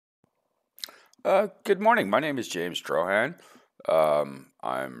Good morning. My name is James Drohan.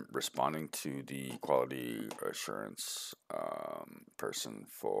 I'm responding to the quality assurance person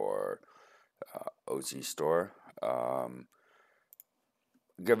for OZ Store. Um,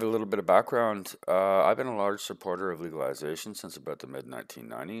 Give a little bit of background. I've been a large supporter of legalization since about the mid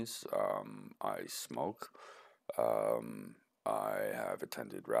 1990s. I smoke. Um, I have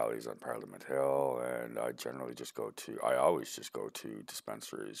attended rallies on Parliament Hill, and I always just go to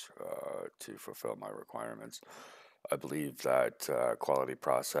dispensaries to fulfill my requirements. I believe that quality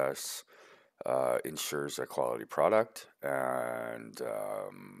process ensures a quality product, and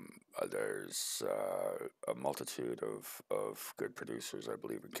there's a multitude of good producers, I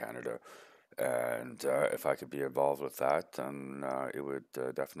believe, in Canada. And if I could be involved with that, then it would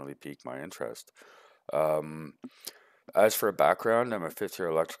definitely pique my interest. Um, as for a background, I'm a fifth year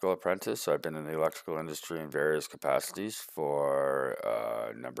electrical apprentice. So I've been in the electrical industry in various capacities for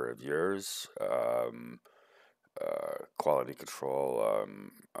a number of years. Quality control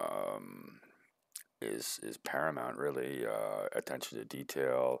is paramount, really. Attention to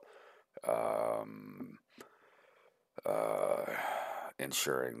detail, um, uh,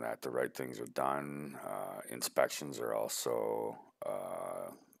 ensuring that the right things are done. Inspections are also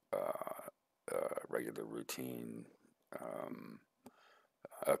regular routine um,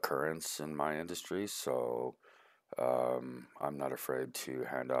 occurrence in my industry. So I'm not afraid to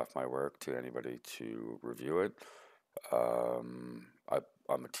hand off my work to anybody to review it.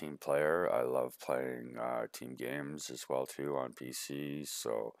 I'm a team player. I love playing team games as well too on PC.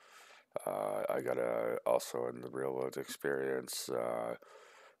 So I got a also in the real world experience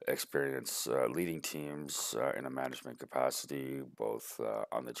leading teams in a management capacity, both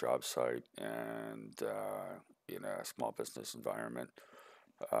on the job site and in a small business environment.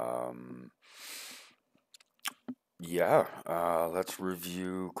 Um, yeah, let's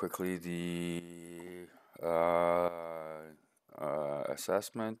review quickly the uh,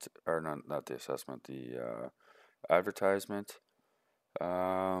 assessment, or not the assessment, the advertisement.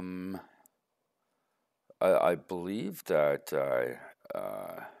 Um, I believe that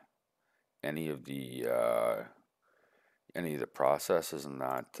any of the processes and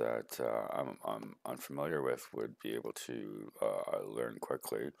that I'm unfamiliar with would be able to learn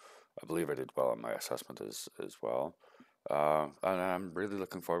quickly. I believe I did well on my assessment as well. And I'm really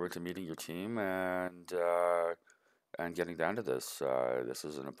looking forward to meeting your team and getting down to this. This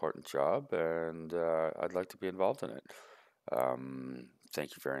is an important job, and I'd like to be involved in it.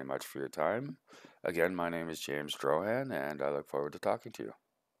 Thank you very much for your time. Again, my name is James Drohan, and I look forward to talking to you.